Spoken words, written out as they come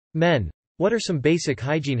Men. What are some basic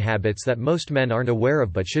hygiene habits that most men aren't aware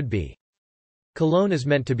of but should be? Cologne is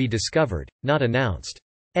meant to be discovered, not announced.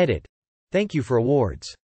 Edit. Thank you for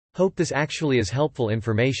awards. Hope this actually is helpful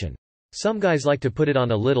information. Some guys like to put it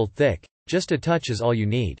on a little thick, just a touch is all you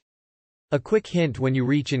need. A quick hint when you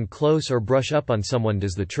reach in close or brush up on someone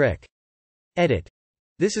does the trick. Edit.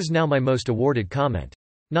 This is now my most awarded comment.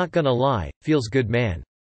 Not gonna lie, feels good man.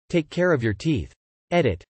 Take care of your teeth.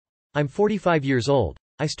 Edit. I'm 45 years old.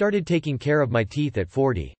 I started taking care of my teeth at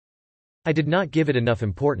 40. I did not give it enough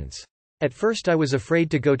importance. At first I was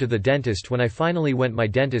afraid to go to the dentist. When I finally went, my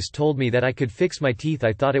dentist told me that I could fix my teeth.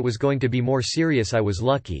 I thought it was going to be more serious. I was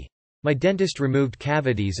lucky. My dentist removed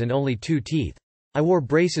cavities and only 2 teeth. I wore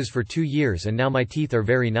braces for 2 years and now my teeth are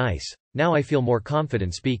very nice. Now I feel more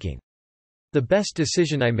confident speaking. The best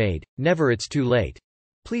decision I made, never it's too late.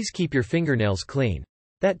 Please keep your fingernails clean.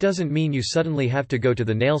 That doesn't mean you suddenly have to go to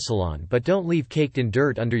the nail salon, but don't leave caked in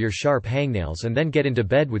dirt under your sharp hangnails and then get into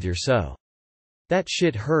bed with your so. That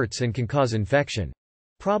shit hurts and can cause infection.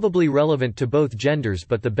 Probably relevant to both genders,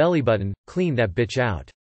 but the belly button, clean that bitch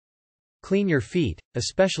out. Clean your feet,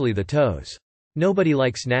 especially the toes. Nobody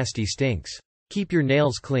likes nasty stinks. Keep your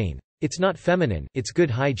nails clean. It's not feminine, it's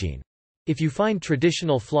good hygiene. If you find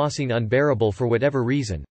traditional flossing unbearable for whatever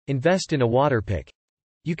reason, invest in a water pick.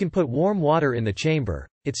 You can put warm water in the chamber.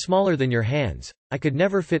 It's smaller than your hands. I could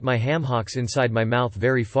never fit my ham hocks inside my mouth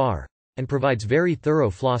very far, and provides very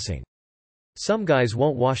thorough flossing. Some guys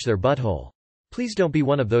won't wash their butthole. Please don't be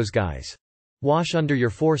one of those guys. Wash under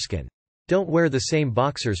your foreskin. Don't wear the same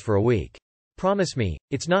boxers for a week. Promise me,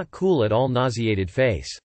 it's not cool at all. Nauseated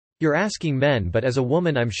face. You're asking men, but as a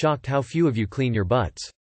woman I'm shocked how few of you clean your butts.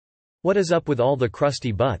 What is up with all the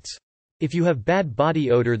crusty butts? If you have bad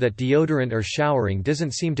body odor that deodorant or showering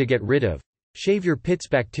doesn't seem to get rid of, shave your pits.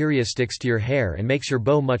 Bacteria sticks to your hair and makes your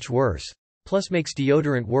bow much worse. Plus makes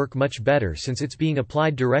deodorant work much better since it's being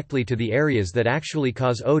applied directly to the areas that actually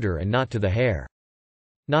cause odor and not to the hair.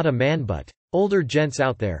 Not a man butt. Older gents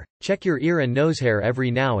out there, check your ear and nose hair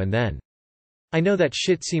every now and then. I know that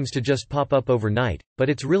shit seems to just pop up overnight, but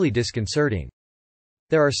it's really disconcerting.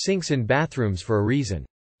 There are sinks in bathrooms for a reason.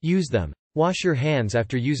 Use them. Wash your hands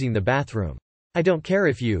after using the bathroom. I don't care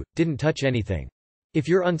if you didn't touch anything. If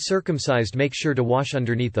you're uncircumcised, make sure to wash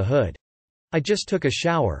underneath the hood. I just took a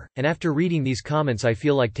shower, and after reading these comments I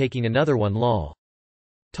feel like taking another one. Lol.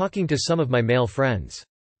 Talking to some of my male friends.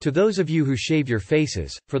 To those of you who shave your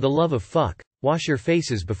faces, for the love of fuck, wash your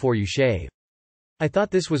faces before you shave. I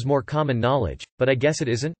thought this was more common knowledge, but I guess it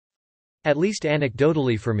isn't? At least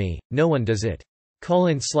anecdotally for me, no one does it.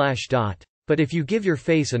 But if you give your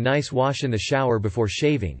face a nice wash in the shower before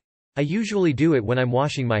shaving, I usually do it when I'm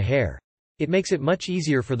washing my hair. It makes it much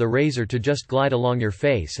easier for the razor to just glide along your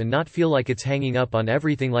face and not feel like it's hanging up on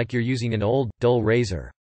everything like you're using an old, dull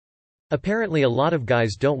razor. Apparently a lot of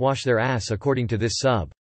guys don't wash their ass according to this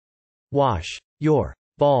sub. Wash your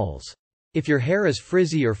balls. If your hair is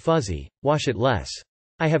frizzy or fuzzy, wash it less.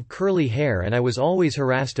 I have curly hair and I was always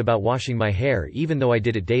harassed about washing my hair even though I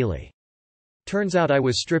did it daily. Turns out I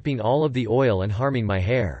was stripping all of the oil and harming my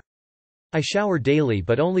hair. I shower daily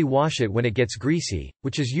but only wash it when it gets greasy,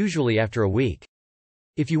 which is usually after a week.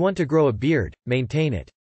 If you want to grow a beard, maintain it.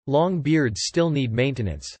 Long beards still need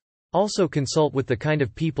maintenance. Also consult with the kind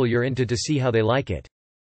of people you're into to see how they like it.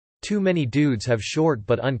 Too many dudes have short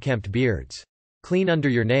but unkempt beards. Clean under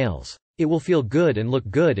your nails. It will feel good and look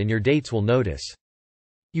good and your dates will notice.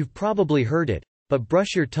 You've probably heard it, but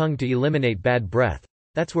brush your tongue to eliminate bad breath.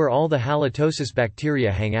 That's where all the halitosis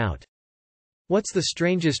bacteria hang out. What's the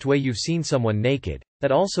strangest way you've seen someone naked,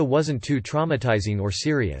 that also wasn't too traumatizing or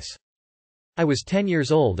serious? I was 10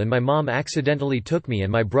 years old and my mom accidentally took me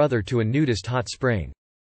and my brother to a nudist hot spring.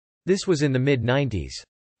 This was in the mid-90s.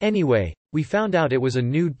 Anyway, we found out it was a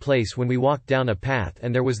nude place when we walked down a path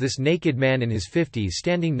and there was this naked man in his 50s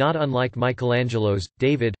standing, not unlike Michelangelo's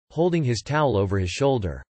David, holding his towel over his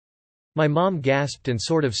shoulder. My mom gasped and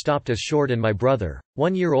sort of stopped us short and my brother,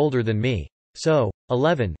 1 year older than me, so,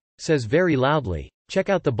 11, says very loudly, "Check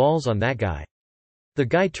out the balls on that guy." The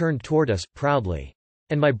guy turned toward us, proudly.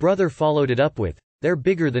 And my brother followed it up with, "They're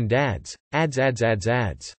bigger than dad's, ads ads ads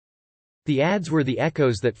ads." The ads were the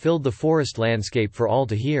echoes that filled the forest landscape for all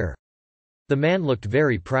to hear. The man looked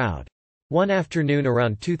very proud. One afternoon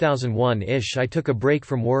around 2001-ish I took a break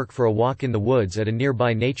from work for a walk in the woods at a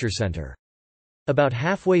nearby nature center. About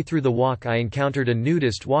halfway through the walk I encountered a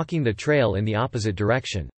nudist walking the trail in the opposite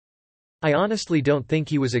direction. I honestly don't think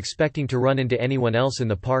he was expecting to run into anyone else in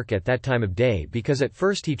the park at that time of day because at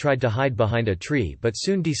first he tried to hide behind a tree but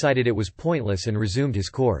soon decided it was pointless and resumed his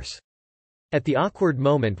course. At the awkward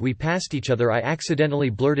moment we passed each other, I accidentally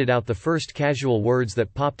blurted out the first casual words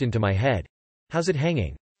that popped into my head. How's it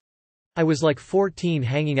hanging? I was like 14,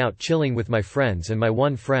 hanging out chilling with my friends, and my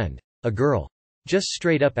one friend, a girl, just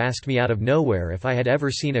straight up asked me out of nowhere if I had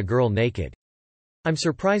ever seen a girl naked. I'm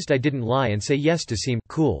surprised I didn't lie and say yes to seem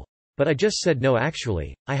cool, but I just said no,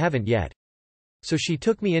 actually, I haven't yet. So she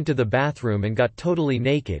took me into the bathroom and got totally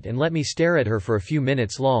naked and let me stare at her for a few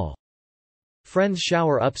minutes. Lol. Friend's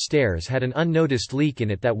shower upstairs had an unnoticed leak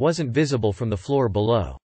in it that wasn't visible from the floor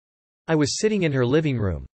below. I was sitting in her living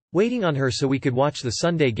room, waiting on her so we could watch the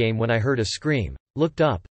Sunday game, when I heard a scream, looked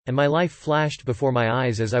up, and my life flashed before my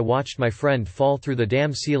eyes as I watched my friend fall through the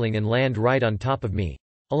damn ceiling and land right on top of me,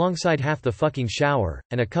 alongside half the fucking shower,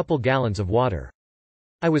 and a couple gallons of water.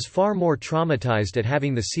 I was far more traumatized at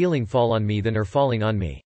having the ceiling fall on me than her falling on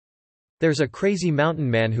me. There's a crazy mountain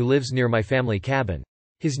man who lives near my family cabin.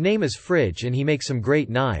 His name is Fridge and he makes some great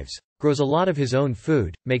knives, grows a lot of his own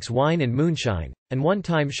food, makes wine and moonshine, and one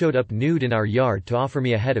time showed up nude in our yard to offer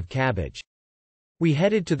me a head of cabbage. We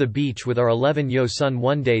headed to the beach with our 11-year-old son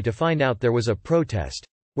one day to find out there was a protest,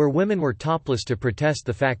 where women were topless to protest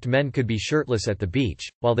the fact men could be shirtless at the beach,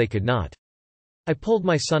 while they could not. I pulled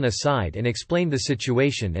my son aside and explained the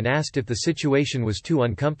situation and asked if the situation was too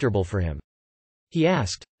uncomfortable for him. He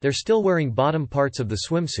asked, "They're still wearing bottom parts of the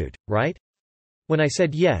swimsuit, right?" When I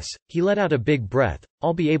said yes, he let out a big breath.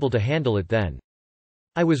 "I'll be able to handle it then."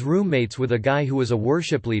 I was roommates with a guy who was a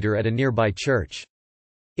worship leader at a nearby church.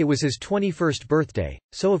 It was his 21st birthday,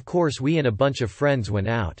 so of course we and a bunch of friends went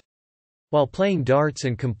out. While playing darts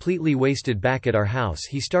and completely wasted back at our house,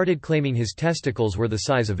 he started claiming his testicles were the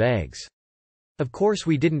size of eggs. Of course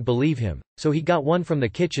we didn't believe him, so he got one from the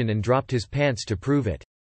kitchen and dropped his pants to prove it.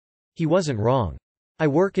 He wasn't wrong. I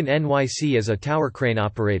work in NYC as a tower crane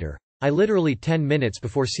operator. I literally 10 minutes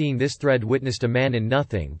before seeing this thread witnessed a man in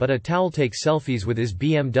nothing but a towel take selfies with his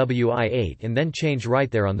BMW i8 and then change right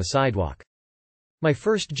there on the sidewalk. My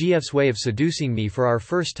first GF's way of seducing me for our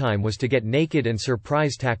first time was to get naked and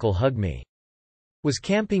surprise tackle hug me. Was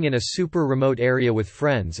camping in a super remote area with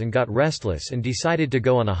friends and got restless and decided to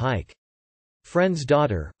go on a hike. Friend's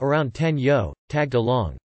daughter, around 10, tagged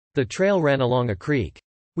along. The trail ran along a creek.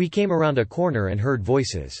 We came around a corner and heard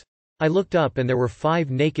voices. I looked up and there were 5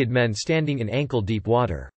 naked men standing in ankle-deep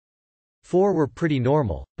water. 4 were pretty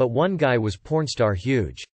normal, but one guy was pornstar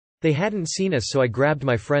huge. They hadn't seen us, so I grabbed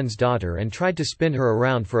my friend's daughter and tried to spin her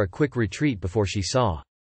around for a quick retreat before she saw.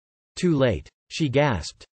 Too late. She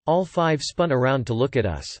gasped. All 5 spun around to look at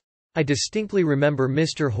us. I distinctly remember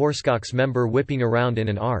Mr. Horsecock's member whipping around in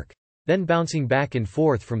an arc, then bouncing back and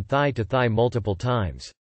forth from thigh to thigh multiple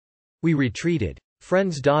times. We retreated.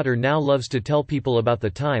 Friend's daughter now loves to tell people about the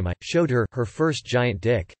time I showed her first giant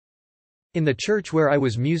dick. In the church where I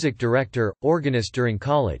was music director, organist during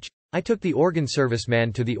college, I took the organ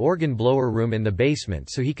serviceman to the organ blower room in the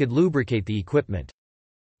basement so he could lubricate the equipment.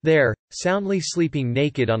 There, soundly sleeping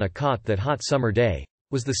naked on a cot that hot summer day,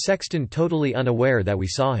 was the sexton, totally unaware that we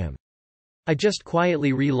saw him. I just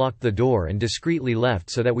quietly re-locked the door and discreetly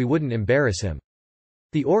left so that we wouldn't embarrass him.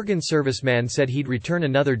 The organ serviceman said he'd return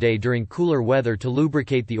another day during cooler weather to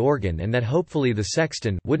lubricate the organ and that hopefully the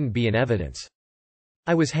sexton wouldn't be in evidence.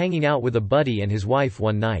 I was hanging out with a buddy and his wife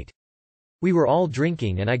one night. We were all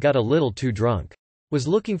drinking and I got a little too drunk. Was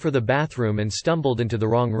looking for the bathroom and stumbled into the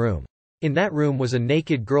wrong room. In that room was a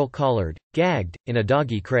naked girl collared, gagged, in a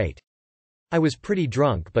doggy crate. I was pretty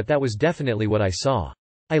drunk, but that was definitely what I saw.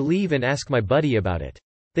 I leave and ask my buddy about it.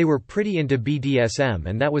 They were pretty into BDSM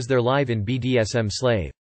and that was their live in BDSM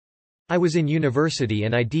slave. I was in university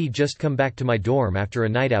and I'd just come back to my dorm after a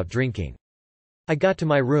night out drinking. I got to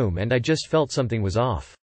my room and I just felt something was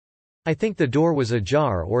off. I think the door was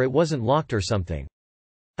ajar or it wasn't locked or something.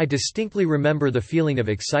 I distinctly remember the feeling of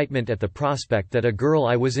excitement at the prospect that a girl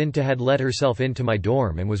I was into had let herself into my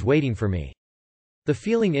dorm and was waiting for me. The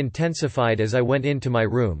feeling intensified as I went into my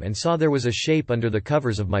room and saw there was a shape under the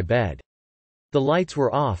covers of my bed. The lights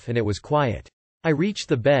were off and it was quiet. I reached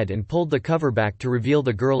the bed and pulled the cover back to reveal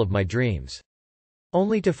the girl of my dreams.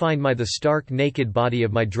 Only to find the stark naked body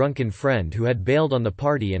of my drunken friend who had bailed on the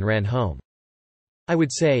party and ran home. I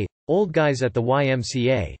would say, old guys at the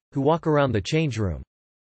YMCA, who walk around the change room.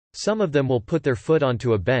 Some of them will put their foot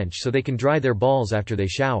onto a bench so they can dry their balls after they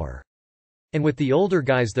shower. And with the older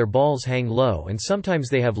guys their balls hang low and sometimes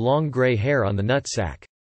they have long gray hair on the nutsack.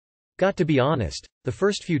 Got to be honest, the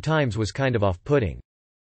first few times was kind of off-putting.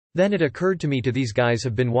 Then it occurred to me these guys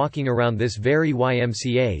have been walking around this very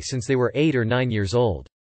YMCA since they were 8 or 9 years old.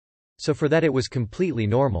 So for that it was completely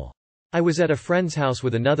normal. I was at a friend's house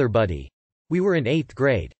with another buddy. We were in 8th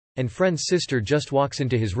grade, and friend's sister just walks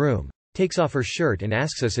into his room, takes off her shirt and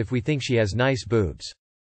asks us if we think she has nice boobs.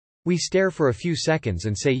 We stare for a few seconds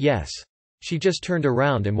and say yes. She just turned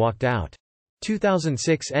around and walked out.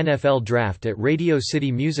 2006 NFL Draft at Radio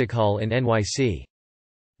City Music Hall in NYC.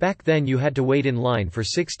 Back then you had to wait in line for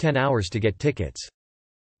 6–10 hours to get tickets.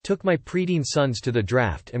 Took my preteen sons to the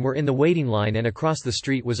draft and were in the waiting line, and across the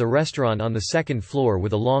street was a restaurant on the second floor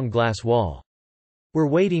with a long glass wall. We're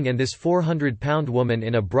waiting and this 400-pound woman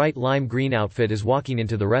in a bright lime green outfit is walking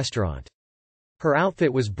into the restaurant. Her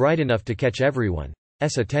outfit was bright enough to catch everyone's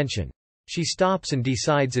attention. She stops and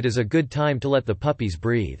decides it is a good time to let the puppies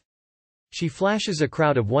breathe. She flashes a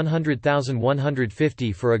crowd of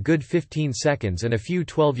 100,150 for a good 15 seconds, and a few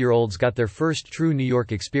 12-year-olds got their first true New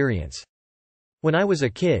York experience. When I was a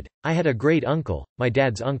kid, I had a great uncle, my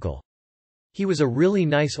dad's uncle. He was a really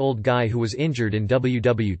nice old guy who was injured in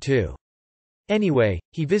WW2. Anyway,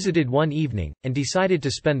 he visited one evening, and decided to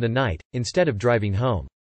spend the night, instead of driving home.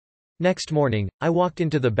 Next morning, I walked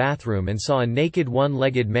into the bathroom and saw a naked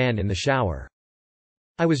one-legged man in the shower.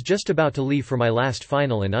 I was just about to leave for my last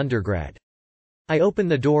final in undergrad. I open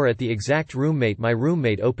the door at the exact roommate. My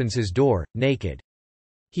roommate opens his door, naked.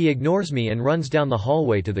 He ignores me and runs down the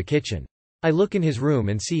hallway to the kitchen. I look in his room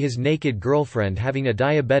and see his naked girlfriend having a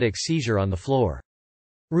diabetic seizure on the floor.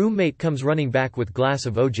 Roommate comes running back with glass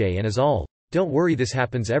of OJ and is all, "Don't worry, this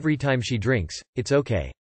happens every time she drinks, it's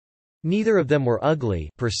okay." Neither of them were ugly,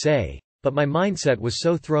 per se, but my mindset was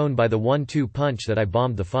so thrown by the 1-2 punch that I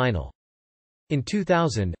bombed the final. In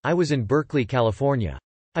 2000, I was in Berkeley, California.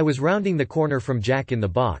 I was rounding the corner from Jack in the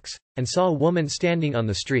Box, and saw a woman standing on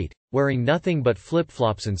the street, wearing nothing but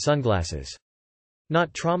flip-flops and sunglasses.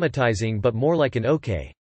 Not traumatizing, but more like an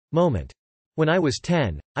okay moment. When I was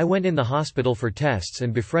 10, I went in the hospital for tests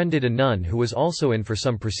and befriended a nun who was also in for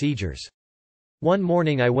some procedures. One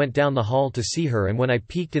morning I went down the hall to see her, and when I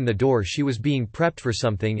peeked in the door she was being prepped for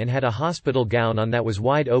something and had a hospital gown on that was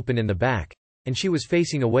wide open in the back, and she was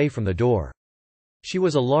facing away from the door. She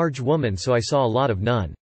was a large woman, so I saw a lot of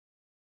nun